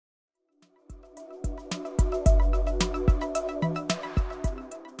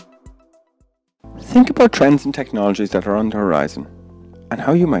Think about trends and technologies that are on the horizon and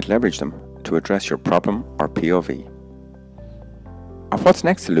how you might leverage them to address your problem or POV. A what's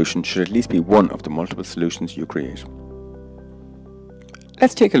next solution should at least be one of the multiple solutions you create.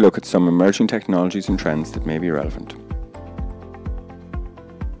 Let's take a look at some emerging technologies and trends that may be relevant.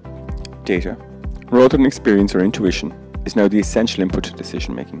 Data, rather than experience or intuition, is now the essential input to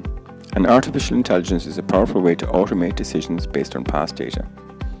decision making, and artificial intelligence is a powerful way to automate decisions based on past data.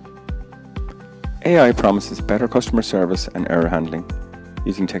 AI promises better customer service and error handling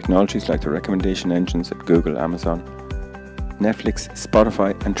using technologies like the recommendation engines at Google, Amazon, Netflix,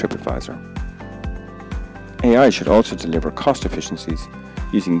 Spotify and TripAdvisor. AI should also deliver cost efficiencies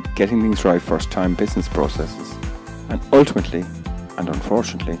using getting things right first time business processes and ultimately, and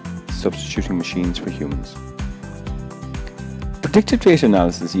unfortunately, substituting machines for humans. Predictive data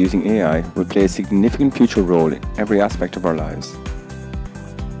analysis using AI will play a significant future role in every aspect of our lives.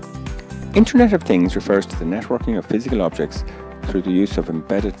 Internet of Things refers to the networking of physical objects through the use of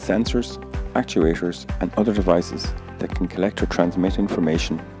embedded sensors, actuators and other devices that can collect or transmit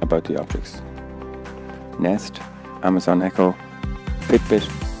information about the objects. Nest, Amazon Echo, Fitbit,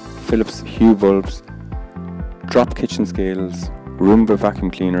 Philips Hue bulbs, Drop kitchen scales, Roomba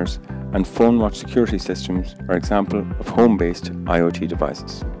vacuum cleaners and phone watch security systems are examples of home-based IoT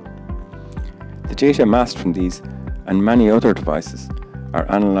devices. The data amassed from these and many other devices are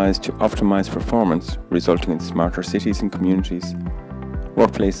analysed to optimise performance, resulting in smarter cities and communities,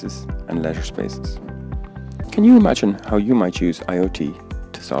 workplaces and leisure spaces. Can you imagine how you might use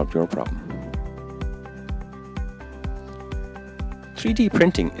IoT to solve your problem? 3D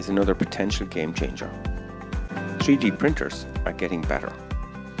printing is another potential game changer. 3D printers are getting better.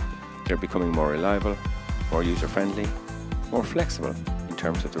 They're becoming more reliable, more user-friendly, more flexible in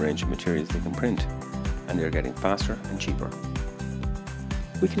terms of the range of materials they can print, and they're getting faster and cheaper.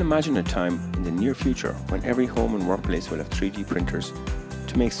 We can imagine a time in the near future when every home and workplace will have 3D printers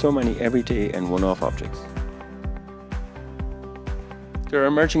to make so many everyday and one-off objects. There are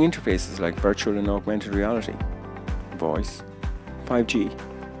emerging interfaces like virtual and augmented reality, voice,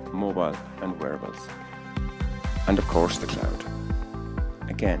 5G, mobile and wearables, and of course the cloud.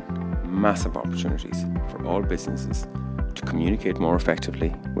 Again, massive opportunities for all businesses to communicate more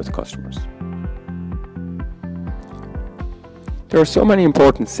effectively with customers. There are so many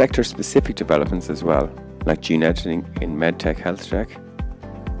important sector-specific developments as well, like gene editing in medtech health tech,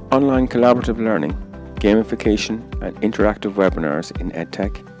 online collaborative learning, gamification and interactive webinars in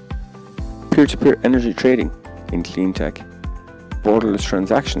edtech, peer-to-peer energy trading in clean tech, borderless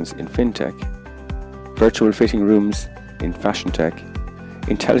transactions in fintech, virtual fitting rooms in fashion tech,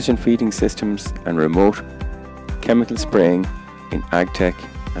 intelligent feeding systems and remote chemical spraying in ag tech,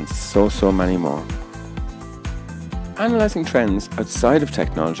 and so many more. Analysing trends outside of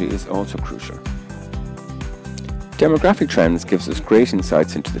technology is also crucial. Demographic trends gives us great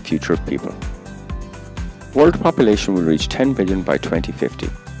insights into the future of people. World population will reach 10 billion by 2050,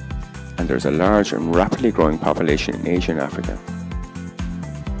 and there is a large and rapidly growing population in Asia and Africa.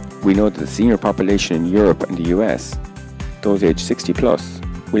 We know that the senior population in Europe and the US, those aged 60 plus,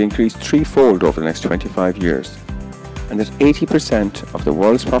 will increase threefold over the next 25 years, and that 80% of the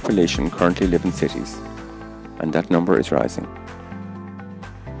world's population currently live in cities, and that number is rising.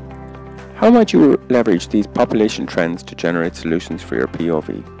 How might you leverage these population trends to generate solutions for your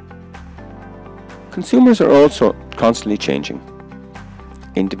POV? Consumers are also constantly changing.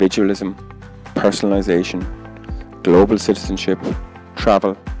 Individualism, personalization, global citizenship,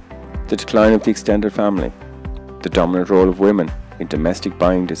 travel, the decline of the extended family, the dominant role of women in domestic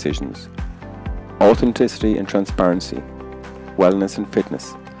buying decisions, authenticity and transparency, wellness and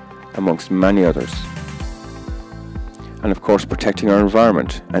fitness, amongst many others. And of course, protecting our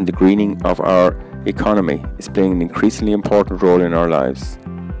environment and the greening of our economy is playing an increasingly important role in our lives.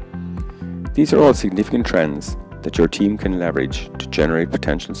 These are all significant trends that your team can leverage to generate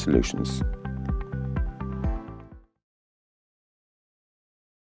potential solutions.